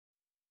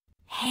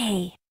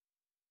Hey.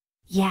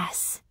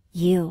 Yes,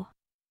 you.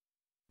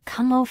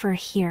 Come over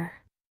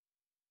here.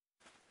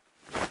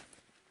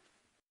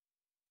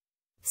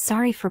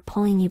 Sorry for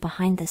pulling you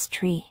behind this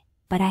tree,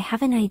 but I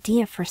have an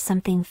idea for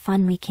something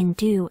fun we can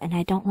do and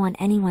I don't want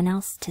anyone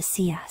else to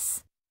see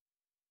us.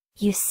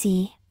 You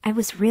see, I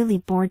was really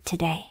bored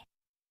today.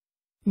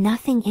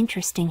 Nothing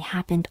interesting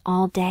happened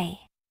all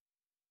day.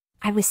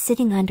 I was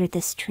sitting under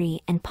this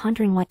tree and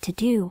pondering what to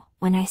do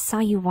when I saw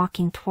you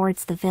walking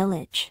towards the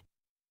village.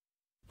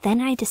 Then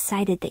I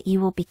decided that you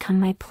will become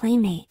my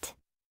playmate.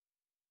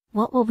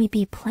 What will we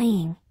be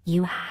playing,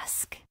 you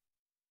ask?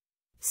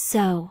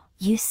 So,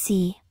 you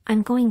see,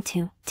 I'm going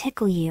to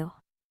tickle you.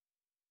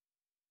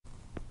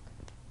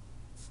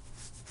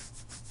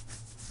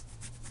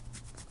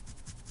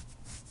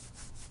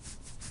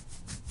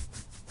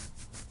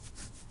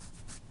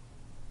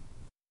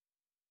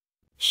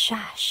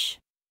 Shush.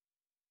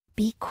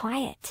 Be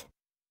quiet.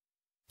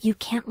 You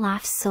can't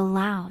laugh so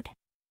loud.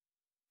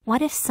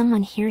 What if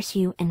someone hears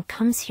you and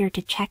comes here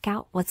to check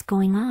out what's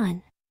going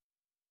on?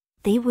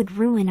 They would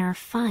ruin our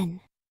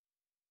fun.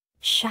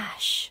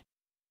 Shush.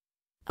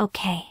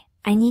 Okay,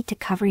 I need to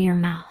cover your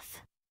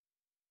mouth.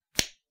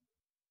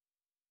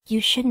 You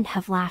shouldn't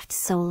have laughed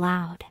so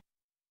loud.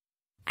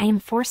 I am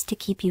forced to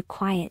keep you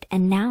quiet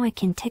and now I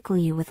can tickle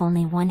you with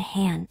only one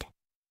hand.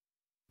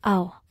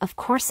 Oh, of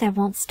course I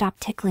won't stop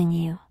tickling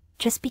you,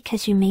 just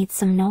because you made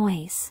some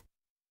noise.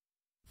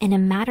 In a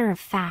matter of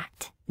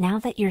fact, now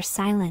that you're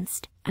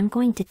silenced, I'm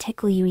going to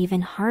tickle you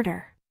even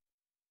harder.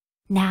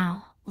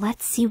 Now,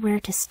 let's see where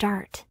to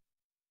start.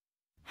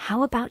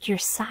 How about your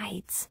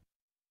sides?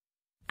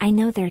 I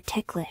know they're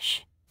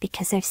ticklish,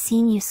 because I've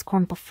seen you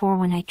squirm before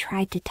when I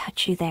tried to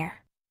touch you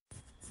there.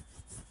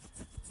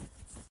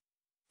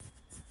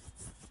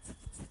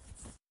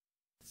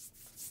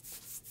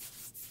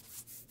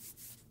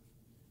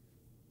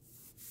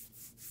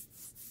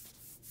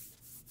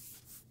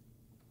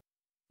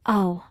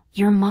 Oh,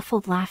 your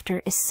muffled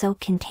laughter is so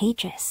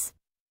contagious.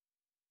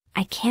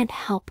 I can't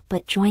help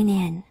but join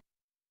in.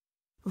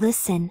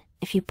 Listen,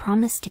 if you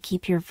promise to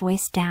keep your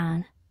voice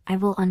down, I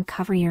will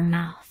uncover your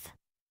mouth.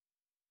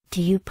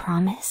 Do you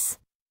promise?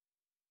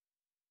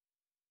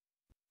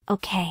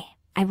 Okay,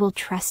 I will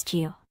trust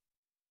you.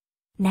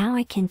 Now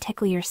I can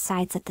tickle your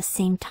sides at the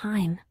same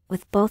time,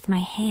 with both my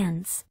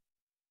hands.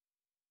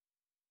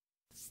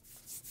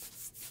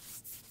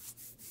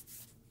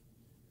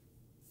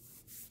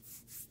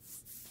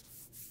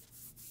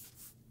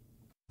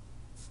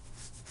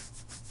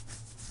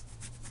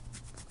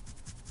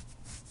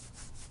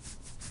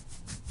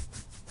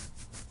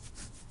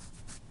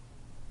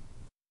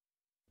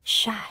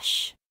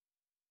 Shush.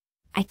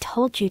 I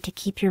told you to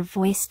keep your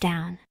voice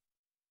down.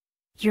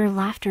 Your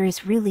laughter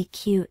is really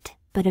cute,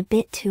 but a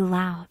bit too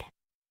loud.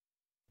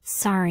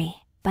 Sorry,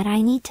 but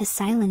I need to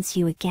silence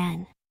you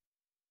again.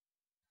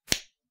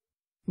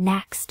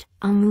 Next,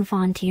 I'll move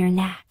on to your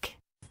neck.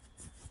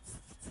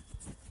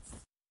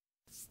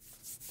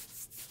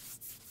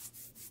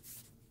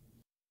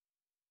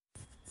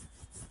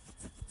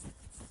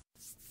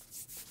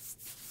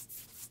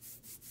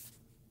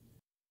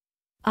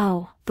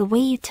 Oh, the way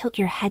you tilt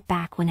your head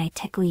back when I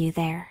tickle you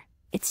there,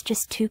 it's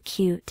just too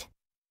cute.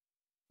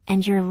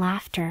 And your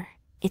laughter,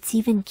 it's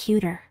even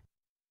cuter.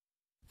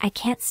 I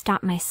can't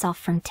stop myself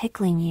from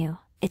tickling you,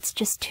 it's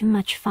just too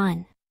much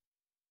fun.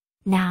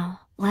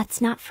 Now,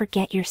 let's not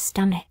forget your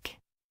stomach.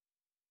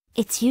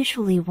 It's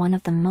usually one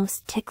of the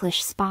most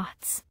ticklish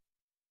spots.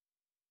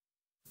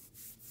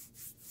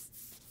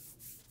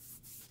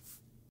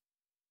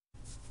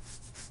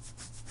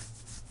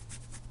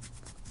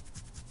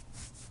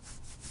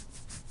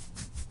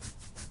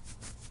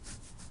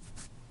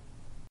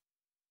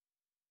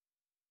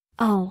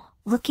 Oh,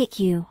 look at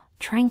you,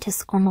 trying to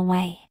squirm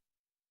away.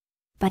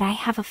 But I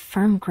have a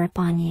firm grip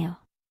on you.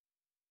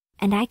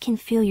 And I can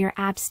feel your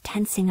abs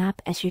tensing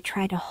up as you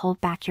try to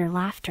hold back your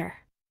laughter.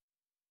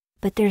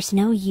 But there's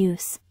no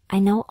use, I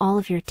know all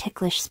of your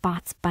ticklish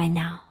spots by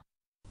now.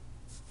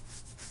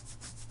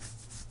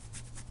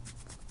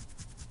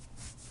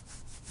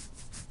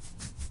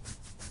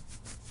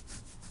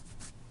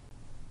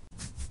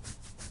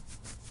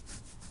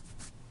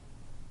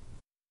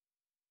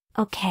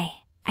 Okay,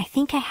 I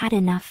think I had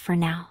enough for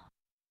now.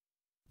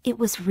 It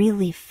was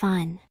really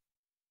fun.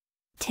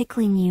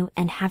 Tickling you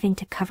and having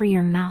to cover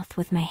your mouth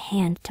with my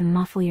hand to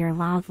muffle your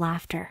loud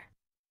laughter.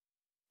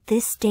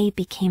 This day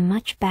became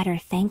much better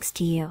thanks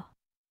to you.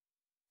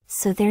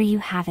 So there you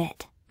have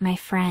it, my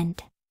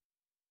friend.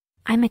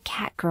 I'm a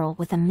cat girl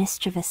with a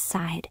mischievous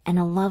side and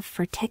a love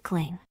for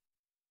tickling.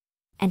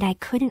 And I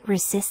couldn't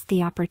resist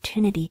the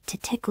opportunity to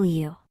tickle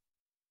you.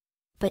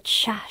 But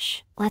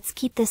shush, let's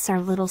keep this our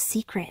little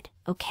secret,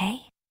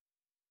 okay?